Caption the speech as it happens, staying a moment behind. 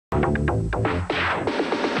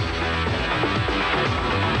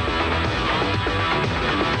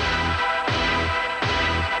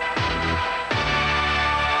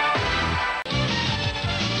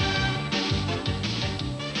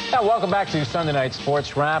Welcome back to Sunday Night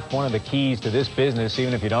Sports Wrap. One of the keys to this business,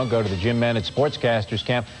 even if you don't go to the Jim Mandich Sportscasters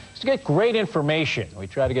Camp, is to get great information. We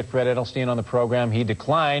tried to get Fred Edelstein on the program. He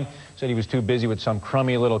declined, said he was too busy with some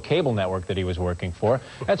crummy little cable network that he was working for.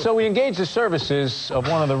 And so we engaged the services of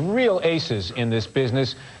one of the real aces in this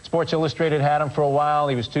business. Sports Illustrated had him for a while.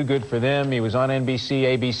 He was too good for them. He was on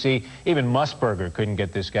NBC, ABC. Even Musburger couldn't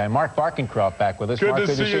get this guy. Mark Barconkroft back with us. Good Mark,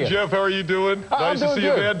 to see you, Jeff. How are you doing? Nice to see you,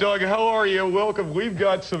 Mad Dog. How are you? Welcome. We've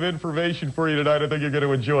got some information for you tonight I think you're going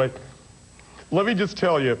to enjoy. Let me just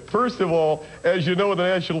tell you, first of all, as you know, in the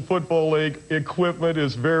National Football League, equipment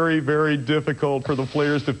is very, very difficult for the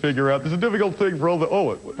players to figure out. There's a difficult thing for all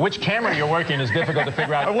the... Which camera you're working is difficult to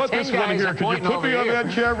figure out. I want this one here. Can you put me on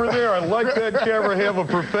that camera there? I like that camera. Have a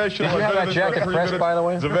professional. Did you have that jacket pressed, by the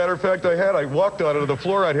way? As a matter of fact, I had. I walked on it on the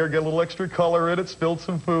floor out here, get a little extra color in it, spilled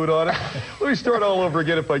some food on it. Let me start all over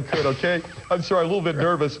again if I could, okay? I'm sorry, a little bit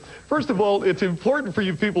nervous. First of all, it's important for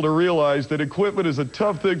you people to realize that equipment is a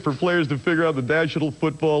tough thing for players to figure out the National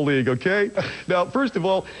Football League, okay? Now, first of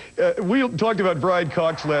all, we talked about Brian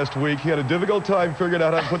Cox last week. He had a difficult time figuring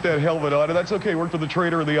out how to put that helmet on, and that's okay. Worked for the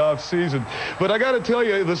trainer in the offseason. But I got to tell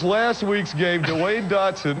you, this last week's game, Dwayne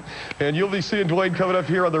Dotson, and you'll be seeing Dwayne coming up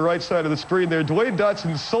here on the right side of the screen there. Dwayne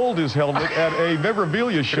Dotson sold his helmet at a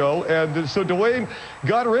memorabilia show, and so Dwayne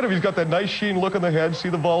got rid of it. He's got that nice sheen look on the head. See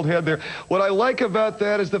the bald head there. What I like about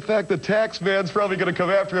that is the fact the tax man's probably going to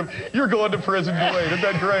come after him. You're going to prison, Dwayne. Isn't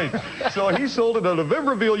that great? So he sold it at a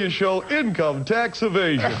memorabilia show, income tax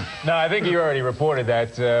evasion. No, I think you already reported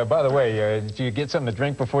that. By the way, did you get something to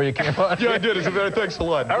drink before you came on? Yeah, I did. As a matter, thanks a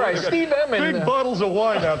lot. All right, Steve Emman. Big bottles of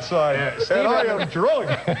wine outside, and I am drunk.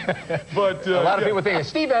 But a lot of people think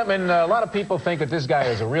Steve Emman. A lot of people think that this guy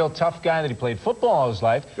is a real tough guy. That he played football all his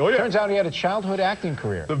life. Oh yeah. Turns out he had a childhood acting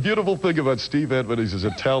career. The beautiful thing about Steve Emman is he's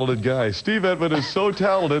a talented guy. Steve Emman is so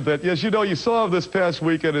talented that, yes, you know, you saw him this past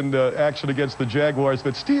weekend in action against the Jaguars.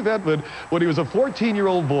 But Steve Emman, when he was a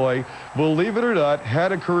 14-year-old boy, believe it or not,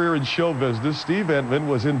 had a career in show business. Steve Emman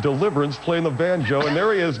was in Deliverance playing the banjo, and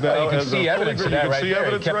there he is now. You can see evidence of that right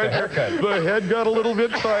there. The head got a little bit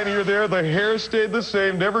tinier there. The hair stayed the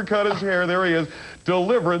same. Never cut his hair. There he is.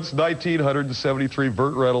 Deliverance, 1973.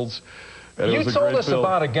 Burt Reynolds. You told us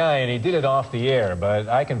about a guy, and he did it off the air, but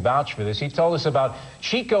I can vouch for this. He told us about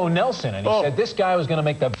Chico Nelson, and he said this guy was going to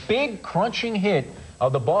make the big crunching hit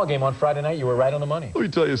of the ball game on Friday night. You were right on the money. Let me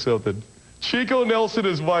tell you something. Chico Nelson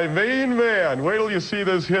is my main man. Wait till you see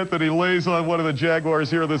this hit that he lays on one of the Jaguars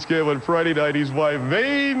here in this game on Friday night. He's my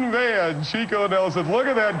main man, Chico Nelson. Look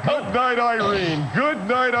at that. Good night, Irene. Good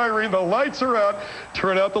night, Irene. The lights are out.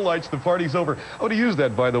 Turn out the lights. The party's over. I'm going to use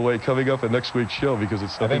that, by the way, coming up in next week's show because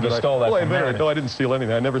it's something I think you stole that from Meredith. No, I didn't steal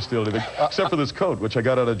anything. I never steal anything except for this coat, which I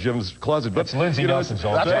got out of Jim's closet. But, that's Lindsey Nelson's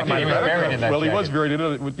old jacket. He was buried in that jacket. He was buried in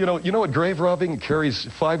it. You know what grave robbing carries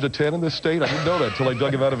 5 to 10 in this state? I didn't know that until I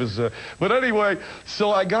dug him out of his... But anyway...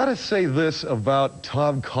 So I got to say this about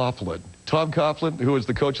Tom Coughlin. Tom Coughlin, who is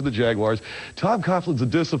the coach of the Jaguars. Tom Coughlin's a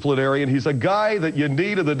disciplinarian. He's a guy that you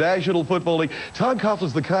need in the National Football League. Tom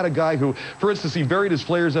Coughlin's the kind of guy who, for instance, he buried his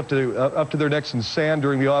players up to their necks in sand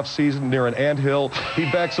during the offseason near an anthill. He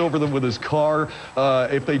backs over them with his car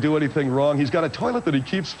if they do anything wrong. He's got a toilet that he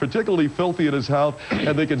keeps particularly filthy in his house,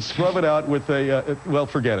 and they can scrub it out with a, well,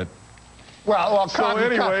 forget it. Well, so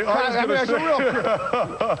anyway, I was going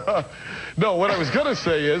to say... No, what I was going to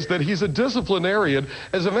say is that he's a disciplinarian.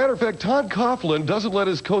 As a matter of fact, Tom Coughlin doesn't let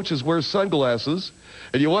his coaches wear sunglasses.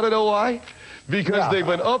 And you want to know why? Because they've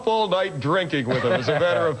been up all night drinking with him. As a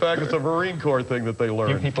matter of fact, it's a Marine Corps thing that they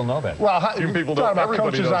learned. Few people know that. Well, few people know. Talking about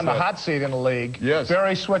coaches on the hot seat in the league. Yes.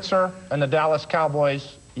 Barry Switzer and the Dallas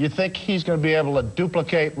Cowboys. You think he's going to be able to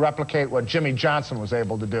duplicate, replicate what Jimmy Johnson was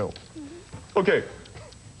able to do? Okay.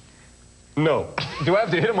 No. Do I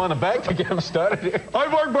have to hit him on the back to get him started here?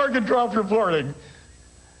 I'm Mark Barconkroft reporting.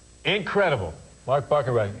 Incredible. Mark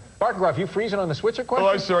Barconkroft. Barconkroft, you freezing on the Switzer question? Oh,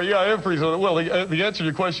 I'm sorry. Yeah, I am freezing on it. Well, the answer to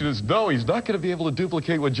your question is no. He's not going to be able to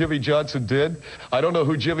duplicate what Jimmy Johnson did. I don't know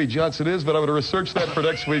who Jimmy Johnson is, but I'm going to research that for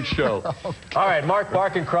next week's show. Okay. All right, Mark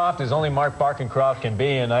Barconkroft is only Mark Barconkroft can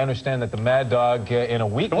be, and I understand that the Mad Dog in a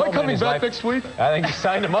week... Am I coming back next week? I think you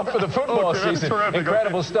signed him up for the football season. Terrific.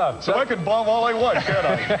 Incredible stuff. So I can bomb all I want, can't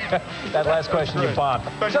I? That last question you bombed.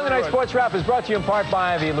 Sunday Night Sports Wrap is brought to you in part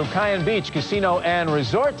by the Lucayan Beach Casino and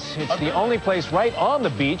Resort. It's the only place right on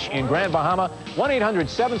the beach in Grand Bahama.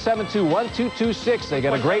 1-800-772-1226. They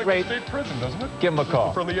got a great rate. State prison, doesn't it? Give them a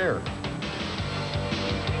call. From the air.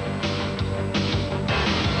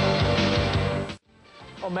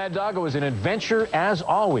 Well, Mad Dog, it was an adventure, as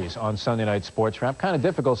always, on Sunday Night Sports Wrap. Kind of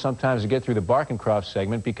difficult sometimes to get through the Barconkroft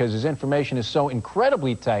segment because his information is so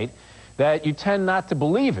incredibly tight that you tend not to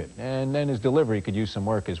believe it. And then his delivery could use some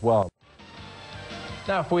work as well.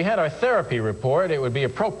 Now, if we had our therapy report, it would be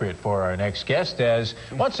appropriate for our next guest, as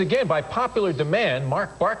once again, by popular demand,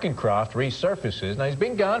 Mark Barconkroft resurfaces. Now, he's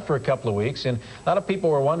been gone for a couple of weeks, and a lot of people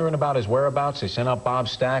were wondering about his whereabouts. They sent out Bob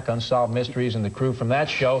Stack, Unsolved Mysteries, and the crew from that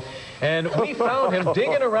show, and we found him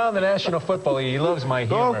digging around the National Football League. He loves my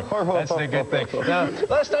humor. That's the good thing. Now,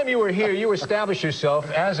 last time you were here, you established yourself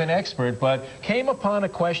as an expert, but came upon a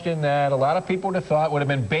question that a lot of people would have thought would have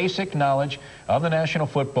been basic knowledge of the National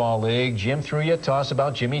Football League. Jim threw you a toss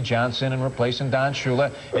about Jimmy Johnson and replacing Don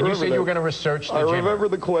Shula, and you said you were going to research the Jimmy. I remember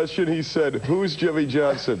the question. He said, who's Jimmy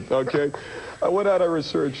Johnson? Okay. I went out, I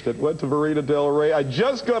researched it, went to Marina Del Rey. I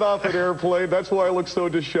just got off an airplane. That's why I look so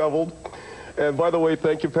disheveled. And by the way,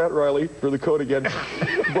 thank you, Pat Riley, for the coat again.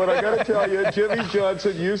 But I got to tell you, Jimmy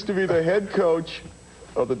Johnson used to be the head coach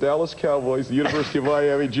of the Dallas Cowboys, the University of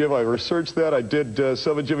Miami. Jim, I researched that. I did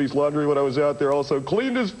some of Jimmy's laundry when I was out there. Also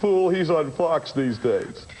cleaned his pool. He's on Fox these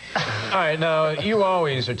days. All right, now, you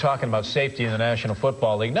always are talking about safety in the National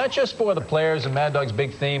Football League, not just for the players and Mad Dog's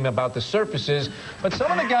big theme about the surfaces, but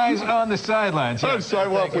some of the guys on the sidelines. I'm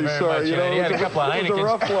awfully sorry. You know, he had a couple of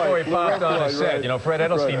Heinekens before he popped on his set. You know, Fred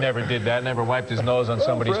Edelstein never did that, never wiped his nose on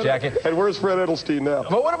somebody's jacket. And where's Fred Edelstein now?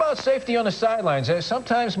 But what about safety on the sidelines?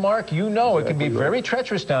 Sometimes, Mark, you know it can be very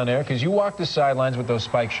treacherous down there because you walk the sidelines with those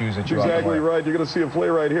spike shoes that you're exactly right. You're going to see a play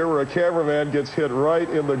right here where a cameraman gets hit right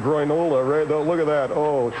in the groinola. Right? Look at that.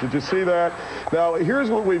 Oh, did you see that? Now, here's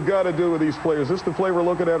what we've got to do with these players. This is the play we're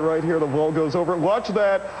looking at right here. The ball goes over. Watch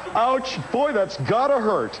that. Ouch. Boy, that's got to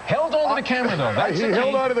hurt. Held on to the camera, though. That's he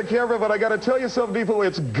held on to the camera, but I got to tell you something, people.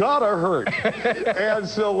 It's got to hurt. And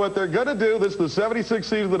so what they're going to do, this is the 76th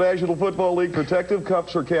season of the National Football League. Protective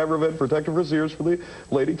cups for cameramen, protective ears for the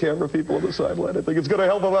lady camera people on the sideline. I think it's going to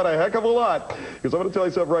help them out a heck of a lot. Because I'm going to tell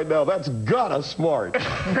you something right now. That's got to smart. Picked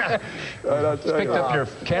up your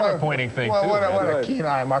camera pointing thing, too. What a keen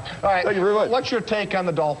eye, Mark. All right. Thank you very much. What's your take on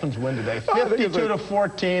the Dolphins' win today? 52 to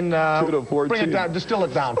 14. 2 to 14. Bring it down. Distill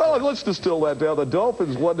it down. Well, let's distill that down. The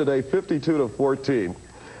Dolphins won today 52 to 14.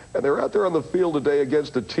 And they're out there on the field today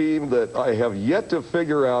against a team that I have yet to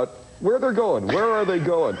figure out where they're going. Where are they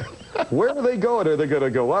going? Where are they going? Are they going to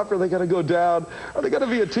go up? Are they going to go down? Are they going to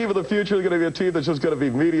be a team of the future? Are they going to be a team that's just going to be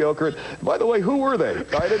mediocre? And by the way, who were they?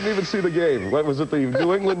 I didn't even see the game. What was it, the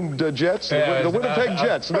New England Jets? Yeah, the Winnipeg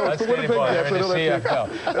Jets. No, it's the Winnipeg Jets. I know that team.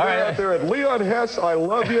 And they're out there. And Leon Hess, I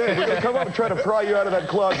love you. And we're going to come up and try to pry you out of that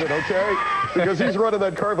closet, okay? Because he's running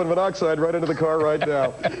that carbon monoxide right into the car right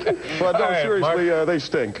now. But no, seriously, they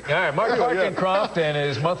stink. All right, Mark Barconkroft and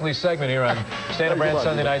his monthly segment here on Stand Up Brand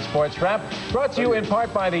Sunday Night Sports Wrap, brought to you in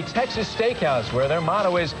part by the Texas Steakhouse, where their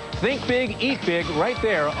motto is think big, eat big, right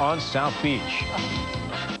there on South Beach.